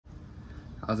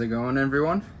How's it going,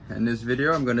 everyone? In this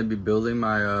video I'm going to be building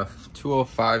my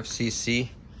 205cc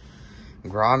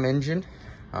Grom engine.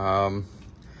 So I'm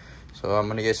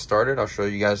going to get started. I'll show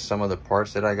you guys some of the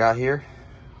parts that I got here.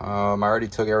 I already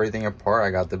took everything apart.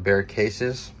 I got the bare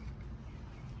cases,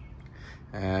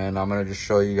 and I'm going to just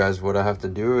show you guys what I have to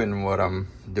do and what I'm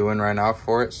doing right now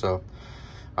for it. So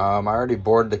I already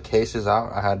bored the cases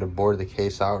out. I had to bore the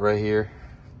case out right here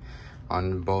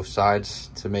on both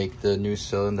sides to make the new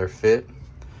cylinder fit.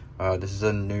 This is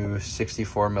a new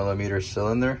 64 millimeter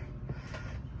cylinder.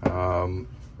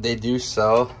 They do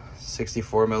sell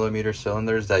 64 millimeter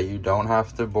cylinders that you don't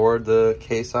have to bore the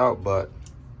case out, but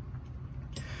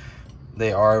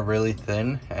they are really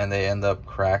thin and they end up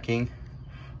cracking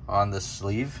on the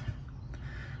sleeve.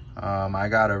 I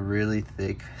got a really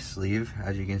thick sleeve.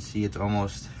 As you can see, it's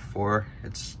almost 4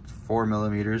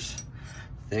 millimeters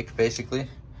thick basically.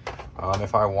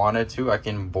 If I wanted to, I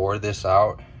can bore this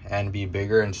out and be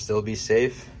bigger and still be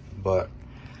safe, but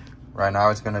right now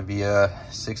it's going to be a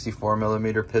 64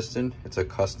 millimeter piston. It's a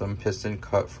custom piston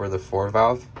cut for the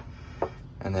 4-valve,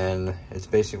 and then it's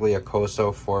basically a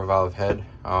Koso 4-valve head.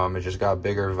 It just got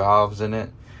bigger valves in it.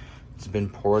 It's been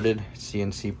ported,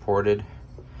 CNC ported,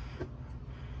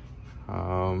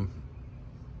 and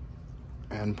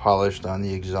polished on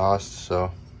the exhaust.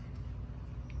 So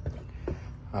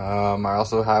I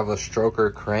also have a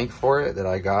stroker crank for it that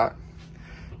I got.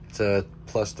 It's a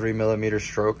plus 3 millimeter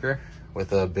stroker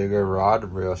with a bigger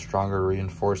rod, a stronger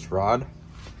reinforced rod.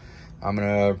 I'm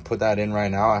gonna put that in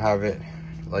right now. I have it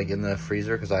like in the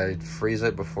freezer because I freeze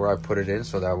it before I put it in,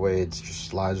 so that way it just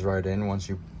slides right in once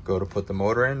you go to put the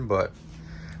motor in,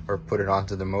 or put it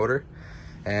onto the motor.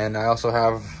 And I also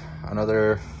have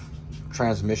another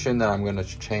transmission that I'm gonna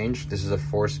change. This is a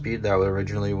 4-speed that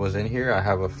originally was in here. I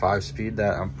have a 5-speed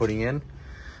that I'm putting in,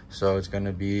 so it's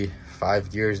gonna be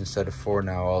 5 gears instead of 4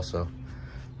 now also.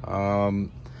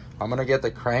 I'm gonna get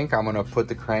the crank. I'm gonna put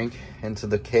the crank into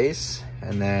the case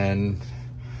and then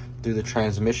do the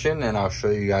transmission, and I'll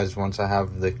show you guys once I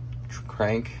have the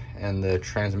crank and the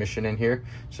transmission in here,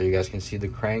 so you guys can see the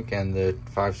crank and the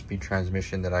 5-speed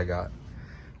transmission that I got.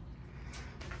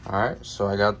 All right, so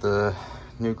I got the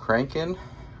new crank in.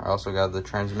 I also got the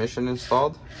transmission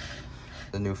installed,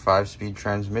 the new 5-speed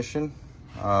transmission.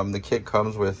 The kit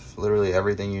comes with literally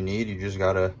everything you need. You just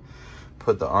gotta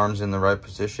put the arms in the right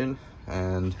position,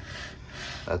 and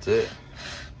that's it.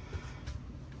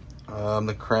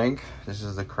 The crank, this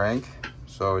is the crank.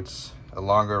 So it's a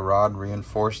longer rod,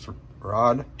 reinforced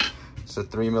rod. It's a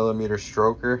 3 millimeter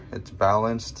stroker. It's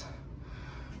balanced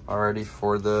already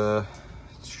for the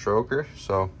stroker,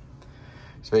 so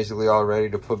it's basically all ready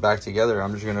to put back together.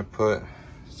 I'm just gonna put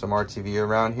some RTV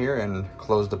around here and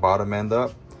close the bottom end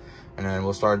up, and then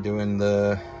we'll start doing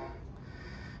the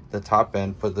top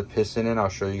end, put the piston in. I'll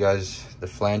show you guys the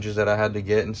flanges that I had to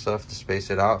get and stuff to space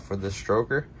it out for this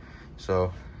stroker.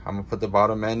 So I'm gonna put the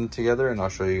bottom end together and I'll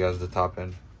show you guys the top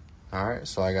end. All right,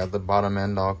 so I got the bottom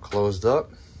end all closed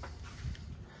up,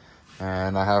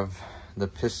 and I have the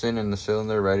piston and the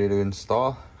cylinder ready to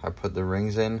install. I put the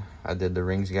rings in. I did the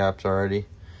rings gaps already.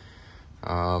 So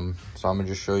I'm gonna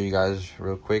just show you guys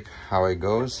real quick how it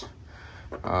goes.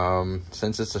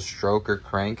 Since it's a stroker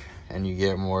crank and you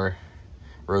get more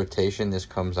rotation, this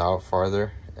comes out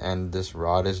farther and this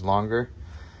rod is longer.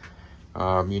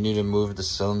 You need to move the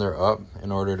cylinder up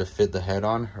in order to fit the head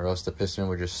on, or else the piston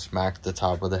would just smack the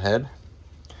top of the head.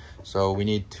 So we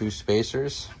need 2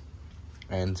 spacers,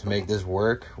 and to make this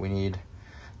work we need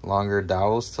longer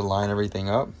dowels to line everything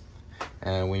up,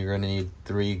 and we're going to need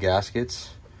 3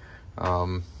 gaskets.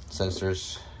 Since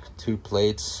there's 2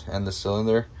 plates and the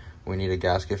cylinder, we need a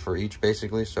gasket for each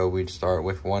basically. So we'd start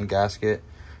with 1 gasket,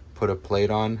 put a plate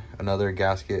on, another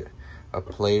gasket, a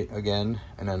plate again,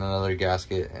 and then another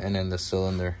gasket, and then the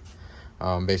cylinder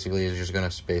basically is just going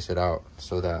to space it out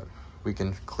so that we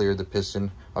can clear the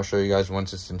piston. I'll show you guys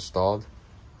once it's installed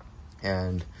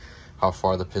and how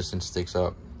far the piston sticks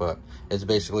up, but it's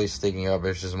basically sticking up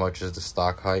as much as the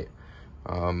stock height.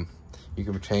 You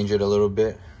can change it a little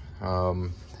bit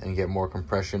and get more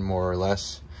compression, more or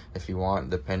less, if you want,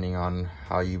 depending on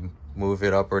how you move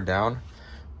it up or down.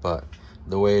 But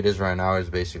the way it is right now is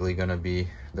basically going to be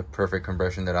the perfect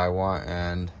compression that I want,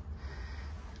 and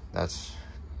that's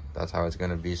how it's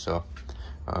going to be. So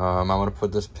I'm going to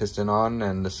put this piston on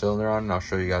and the cylinder on, and I'll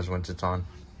show you guys once it's on.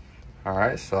 All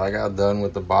right, so I got done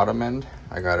with the bottom end.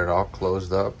 I got it all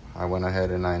closed up. I went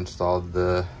ahead and I installed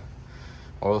the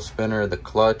oil spinner, the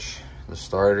clutch, the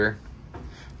starter.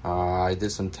 I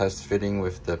did some test fitting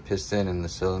with the piston and the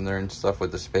cylinder and stuff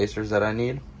with the spacers that I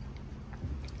need.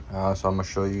 So I'm gonna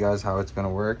show you guys how it's gonna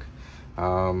work.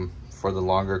 For the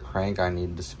longer crank, I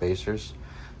need the spacers.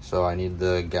 So I need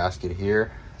the gasket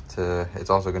here to, it's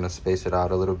also gonna space it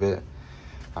out a little bit.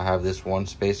 I have this one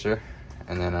spacer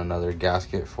and then another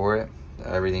gasket for it.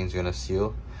 Everything's gonna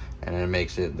seal, and it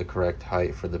makes it the correct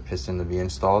height for the piston to be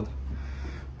installed.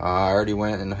 I already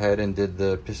went ahead and did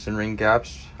the piston ring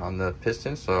gaps on the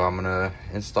piston, so I'm gonna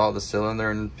install the cylinder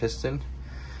and piston,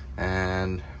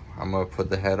 and I'm gonna put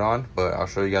the head on, but I'll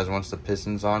show you guys once the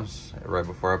piston's on, right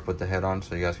before I put the head on,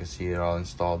 so you guys can see it all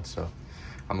installed. So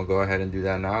I'm gonna go ahead and do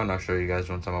that now, and I'll show you guys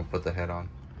once I'm gonna put the head on.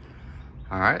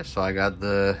 All right, so I got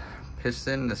the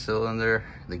piston, the cylinder,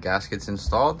 the gaskets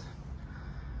installed.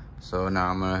 So now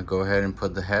I'm gonna go ahead and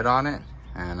put the head on it,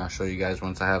 and I'll show you guys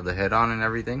once I have the head on and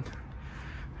everything.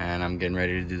 And I'm getting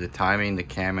ready to do the timing, the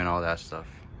cam, and all that stuff.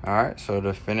 All right, so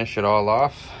to finish it all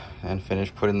off and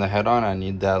finish putting the head on, I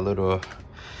need that little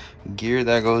gear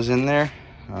that goes in there.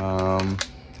 That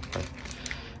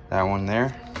one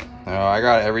there. I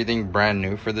got everything brand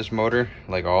new for this motor,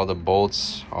 like all the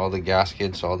bolts, all the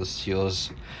gaskets, all the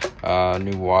seals,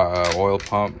 new oil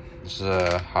pump. This is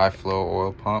a high flow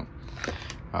oil pump.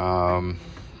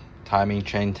 Timing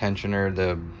chain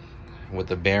tensioner, with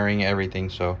the bearing,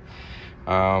 everything. So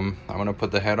I'm gonna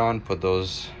put the head on, put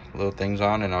those little things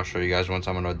on, and I'll show you guys once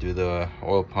I'm gonna do the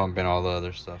oil pump and all the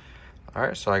other stuff. All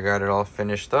right, so I got it all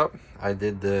finished up. I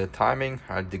did the timing,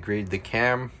 I degreed the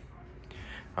cam.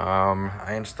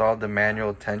 I installed the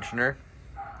manual tensioner,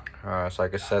 so I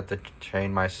could set the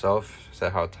chain myself,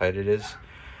 set how tight it is.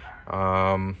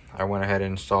 I went ahead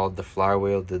and installed the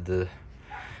flywheel, did the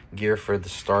gear for the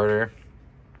starter.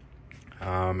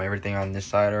 Everything on this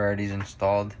side already is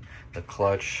installed, the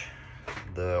clutch,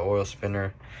 the oil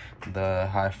spinner, the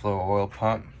high flow oil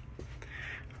pump.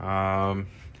 So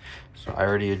I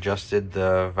already adjusted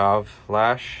the valve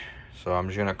lash, so I'm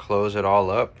just gonna close it all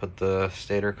up, put the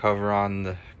stator cover on,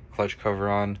 the clutch cover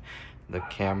on, the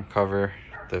cam cover,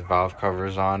 the valve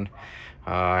covers on.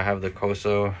 I have the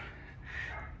Koso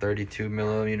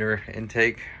 32mm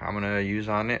intake I'm gonna use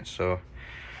on it. So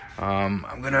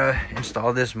I'm gonna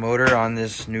install this motor on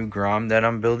this new Grom that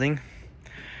I'm building.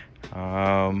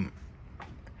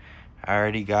 I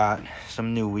already got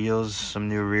some new wheels, some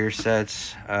new rear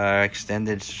sets,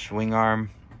 extended swing arm.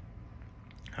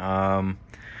 I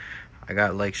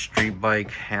got like street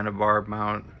bike handlebar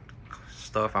mount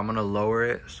stuff. I'm gonna lower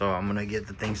it, so I'm gonna get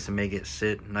the things to make it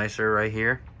sit nicer right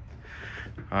here.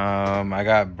 I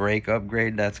got brake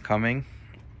upgrade that's coming.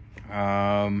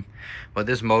 But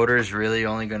this motor is really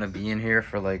only gonna be in here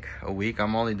for like a week.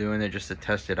 I'm only doing it just to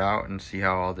test it out and see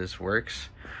how all this works.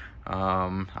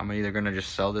 I'm either gonna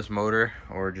just sell this motor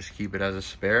or just keep it as a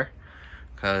spare,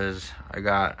 because I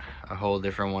got a whole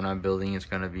different one I'm building. It's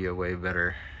gonna be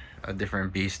a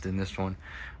different beast than this one.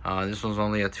 This one's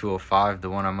only a 205. The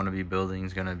one I'm gonna be building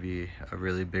is gonna be a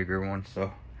really bigger one.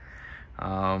 So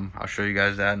I'll show you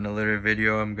guys that in a later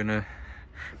video. I'm gonna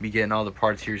be getting all the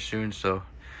parts here soon, so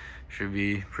should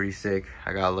be pretty sick.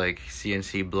 I got like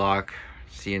CNC block,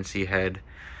 CNC head,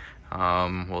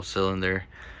 whole cylinder,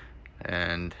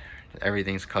 and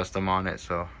everything's custom on it,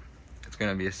 so it's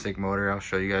gonna be a sick motor. I'll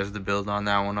show you guys the build on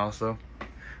that one also.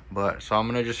 But so I'm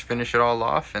gonna just finish it all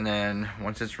off, and then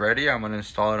once it's ready, I'm gonna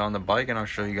install it on the bike, and I'll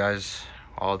show you guys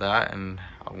all that. And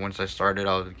once I start it,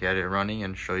 I'll get it running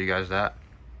and show you guys that.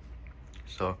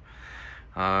 So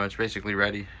it's basically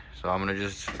ready, so I'm gonna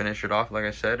just finish it off like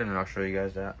I said, and then I'll show you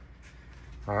guys that.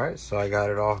 All right, so I got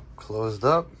it all closed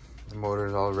up, the motor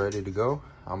is all ready to go.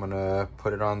 I'm gonna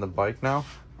put it on the bike now.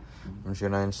 I'm just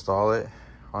gonna install it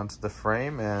onto the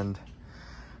frame and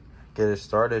get it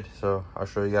started. So I'll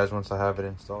show you guys once I have it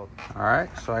installed. All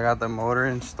right, so I got the motor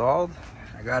installed.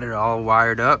 I got it all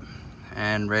wired up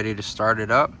and ready to start it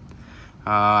up.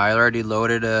 I already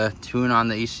loaded a tune on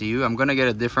the ECU. I'm gonna get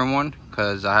a different one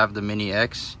because I have the Mini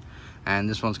X and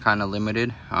this one's kind of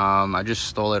limited. I just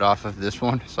stole it off of this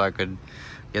one so I could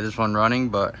get this one running,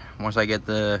 but once I get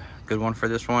the good one for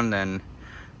this one, then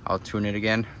I'll tune it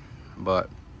again. But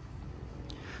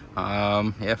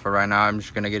yeah, for right now I'm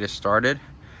just gonna get it started.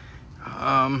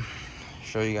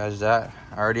 Show you guys that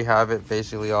I already have it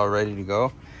basically all ready to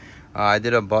go. I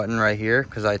did a button right here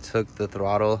because I took the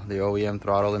throttle, the OEM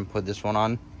throttle, and put this one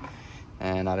on,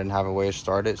 and I didn't have a way to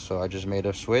start it, so I just made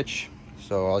a switch.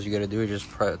 So all you gotta do is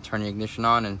just turn the ignition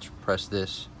on and press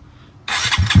this.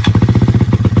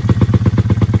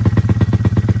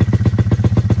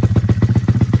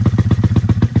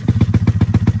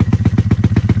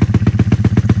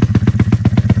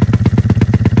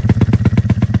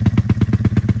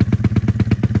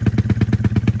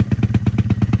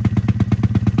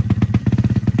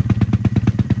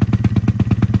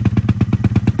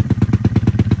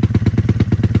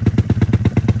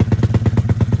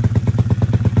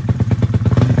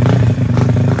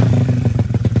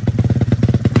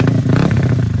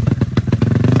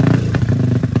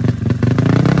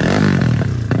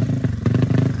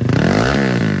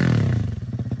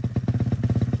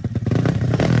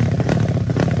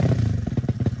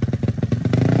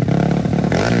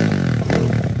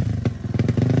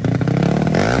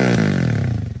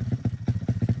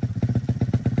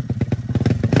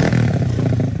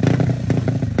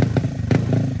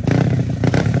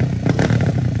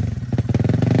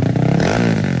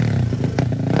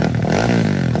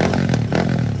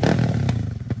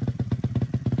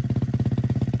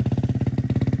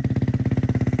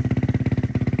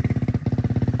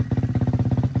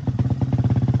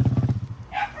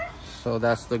 So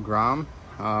that's the Grom,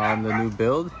 the new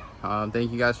build.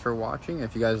 Thank you guys for watching.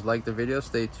 If you guys like the video,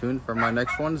 stay tuned for my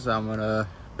next ones. I'm gonna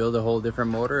build a whole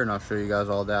different motor and I'll show you guys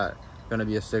all that. Gonna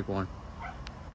be a sick one.